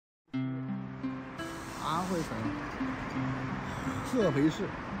会省合肥市。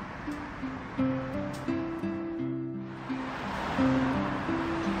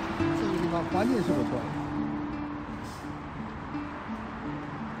这个地方环境是不错的。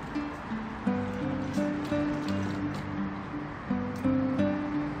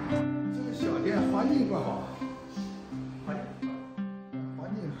这个小店环境怪好，环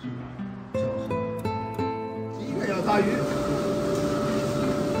境是较好。第一个要炸鱼。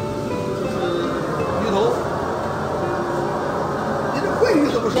 鱼头，你这桂鱼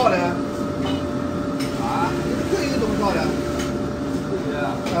怎么烧的？啊？你这桂鱼怎么烧的？桂鱼啊？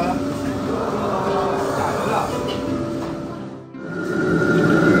加油了。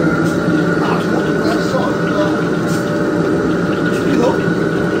大厨来烧这个鱼头。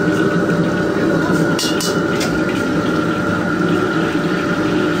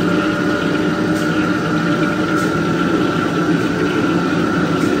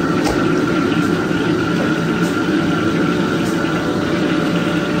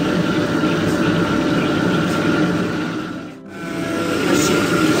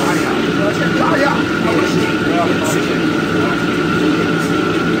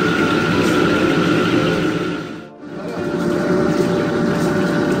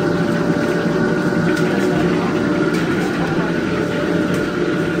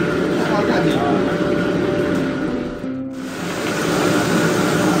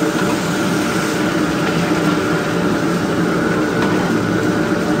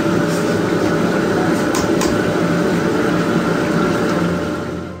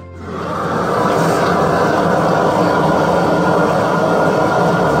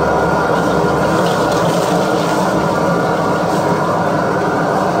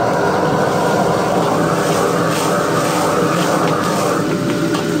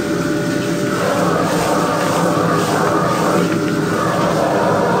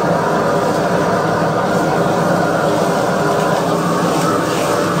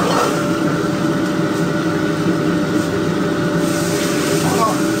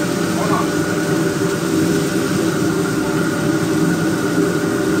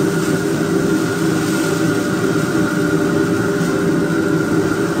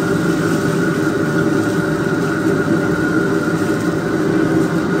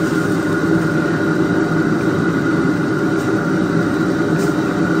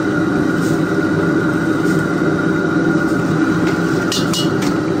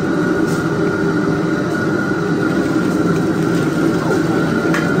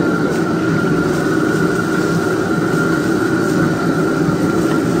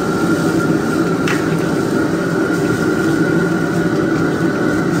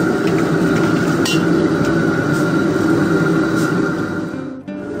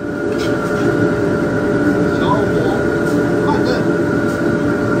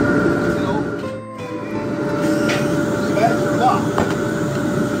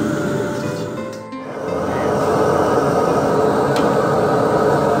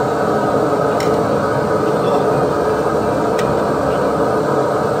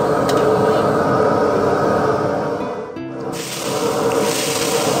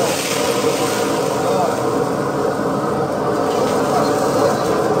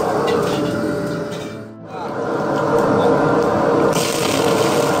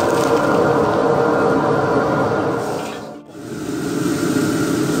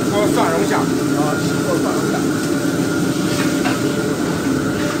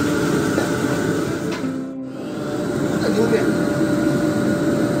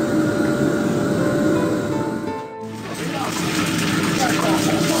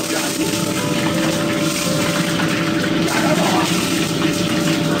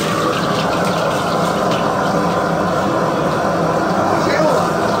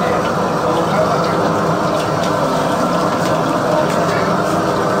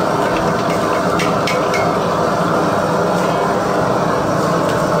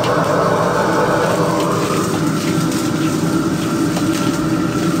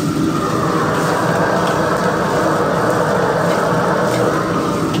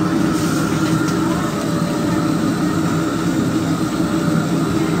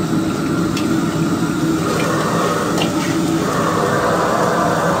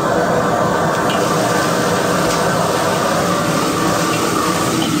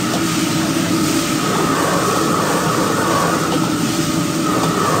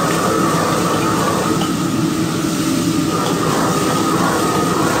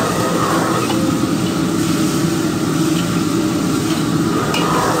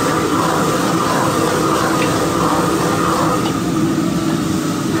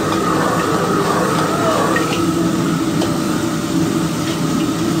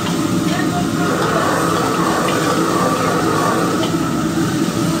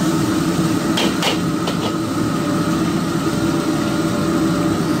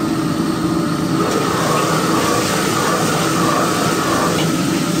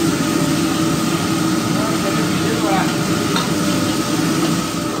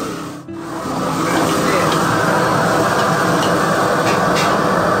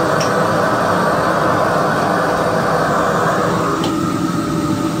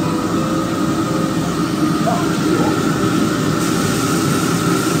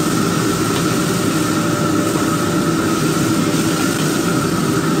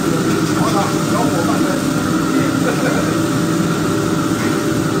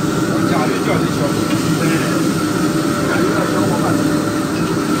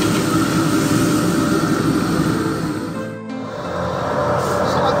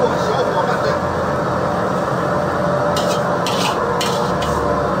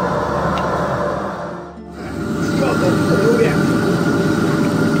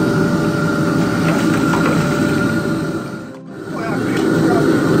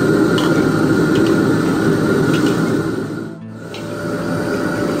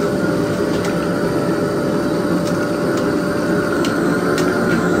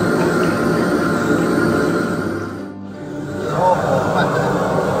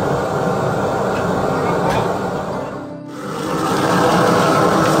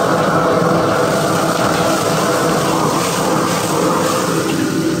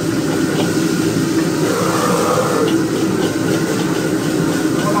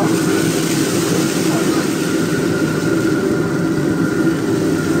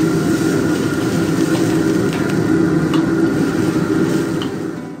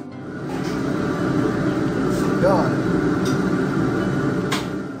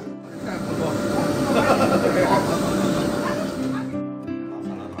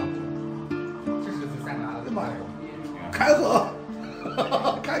妈呀！开喝，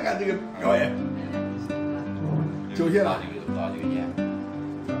看看这个表演，酒谢了。打这个烟，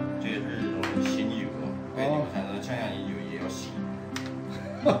这是新酒，白酒，但是强强饮酒也要洗。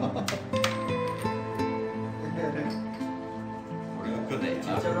我这个搁在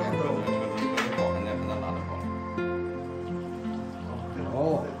啊，这个好，现在把它拿得好了。哦，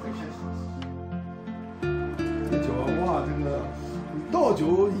这酒哇，这个倒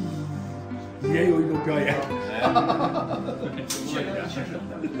酒也有一种表演。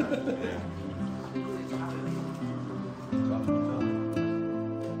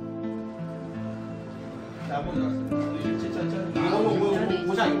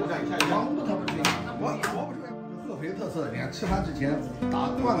我不是合肥特色，你看吃饭之前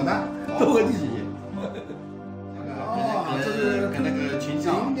断个蛋，斗个地主。啊，这是跟那个清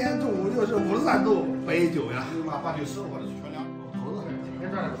今天中午又是53度白酒呀。把酒湿了，或者是全凉。猴子，今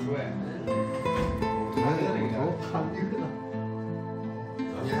天赚的不少哎。头看这个，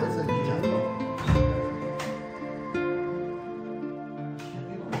颜色你讲。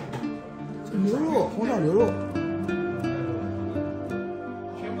牛肉，红烧牛肉。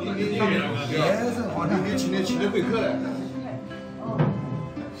颜色黄鳝，你请的贵客了。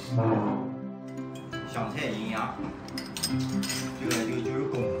香菜营养，这个就是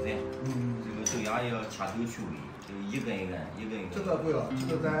功夫噻。这个豆芽要掐头去尾，就一根一根。这个贵了，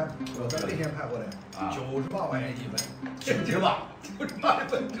这个我在那天拍过来，98块钱一份，98一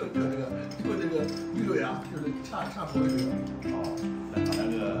份，就这个绿豆芽，就是掐口味的。哦，那他那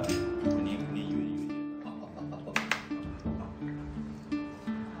个肯定有。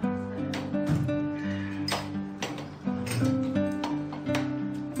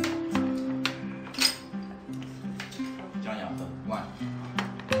讲讲完。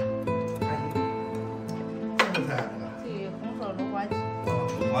这菜那个。对，红烧芦花鸡。芦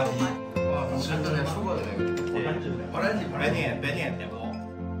花鸡。是刚才说过的那个。白天太薄。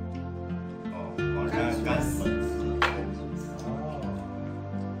哦，黄鳝干丝。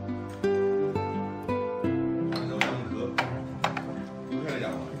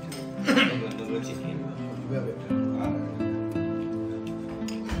能够进去。不要。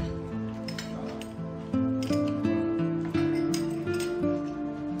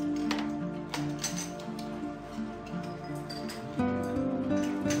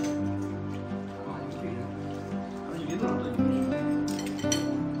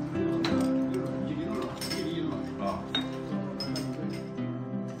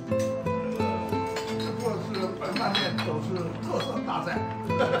都是特色大菜。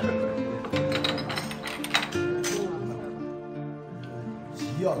鸡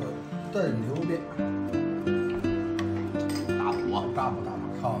腰的炖牛鞭，大补，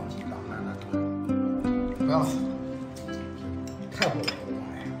超级大。不要死，太不容易了，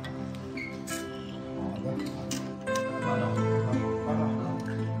哎。好的。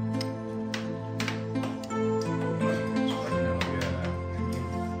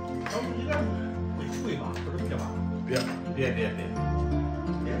别，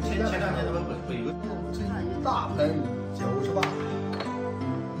前两天他们会有这大盆98，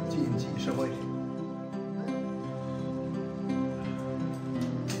禁忌社会。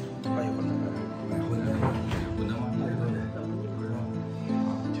还有那个买荤的吗？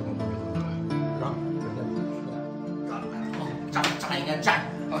炸应该站，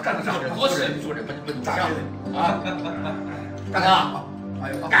站着坐着不炸啊！干啥？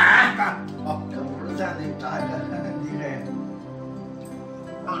干！好，这不是站的炸一站，厉害。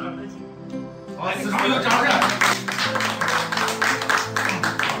好，四川有炸人。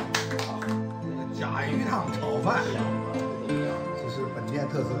甲鱼汤炒饭，这是本店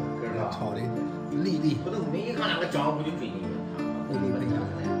特色，炒的粒粒。不能每一看两个椒不就追你？粒粒不灵。